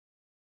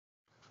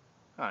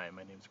Hi,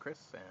 my name's Chris,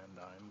 and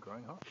I'm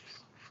growing hops.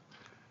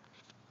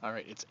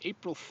 Alright, it's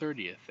April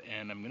 30th,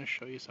 and I'm going to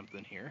show you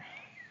something here.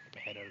 Get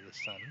my head out of the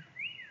sun.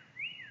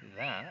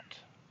 That,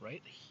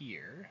 right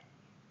here,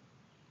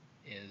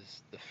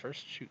 is the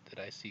first shoot that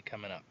I see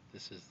coming up.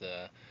 This is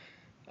the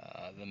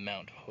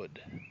Mount Hood.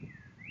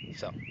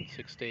 So,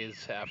 6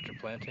 days after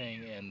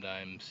planting, and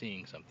I'm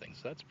seeing something,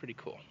 so that's pretty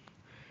cool.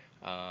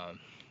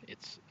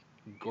 It's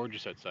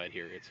gorgeous outside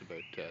here. It's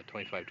about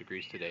 25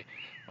 degrees today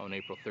on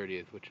April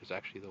 30th, which is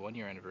actually the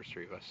 1-year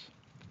anniversary of us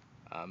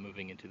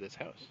moving into this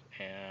house.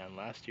 And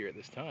last year at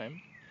this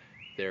time,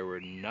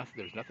 there's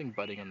nothing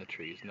budding on the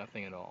trees,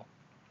 nothing at all.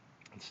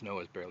 And snow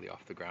is barely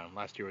off the ground.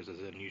 Last year was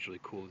as unusually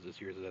cool as this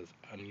year is as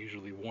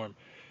unusually warm.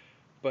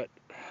 But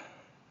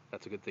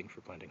that's a good thing for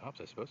planting hops,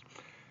 I suppose.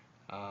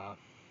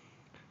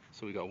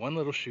 So we got one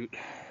little shoot,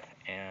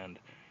 and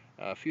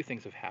a few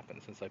things have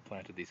happened since I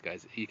planted these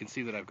guys. You can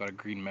see that I've got a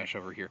green mesh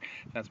over here.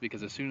 That's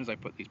because as soon as I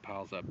put these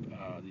piles up,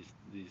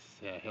 these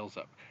hills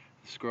up,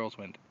 the squirrels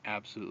went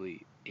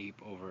absolutely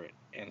ape over it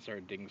and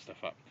started digging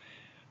stuff up.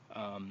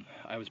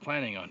 I was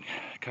planning on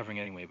covering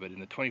anyway, but in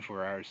the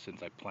 24 hours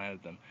since I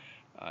planted them,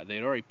 they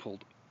had already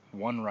pulled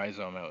one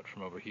rhizome out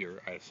from over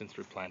here. I have since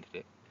replanted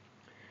it.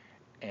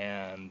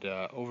 And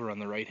over on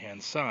the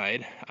right-hand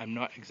side, I'm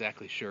not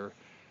exactly sure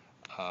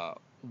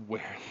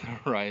where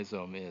the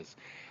rhizome is.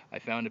 I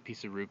found a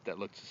piece of root that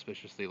looked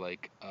suspiciously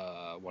like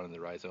one of the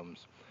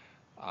rhizomes.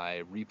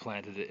 I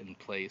replanted it in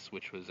place,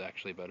 which was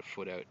actually about a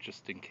foot out,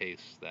 just in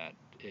case that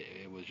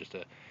it was just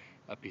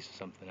a piece of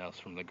something else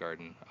from the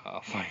garden.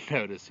 I'll find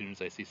out as soon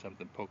as I see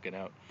something poking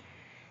out.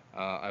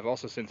 I've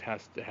also since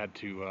had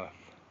to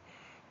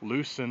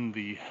loosen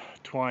the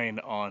twine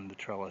on the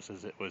trellis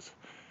as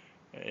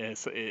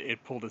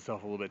it pulled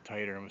itself a little bit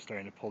tighter and was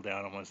starting to pull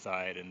down on one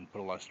side and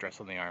put a lot of stress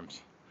on the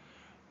arms.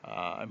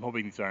 I'm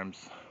hoping these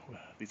arms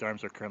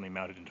are currently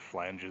mounted into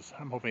flanges.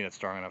 I'm hoping it's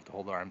strong enough to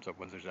hold the arms up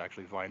once there's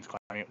actually vines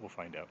climbing it. We'll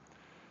find out.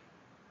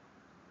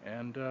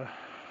 And so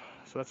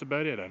that's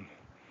about it. I'm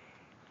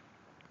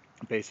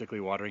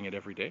basically watering it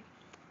every day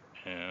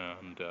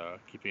and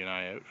keeping an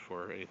eye out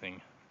for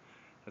anything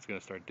that's going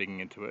to start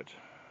digging into it.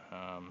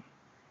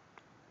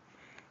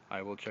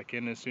 I will check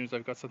in as soon as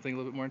I've got something a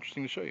little bit more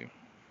interesting to show you.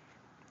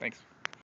 Thanks.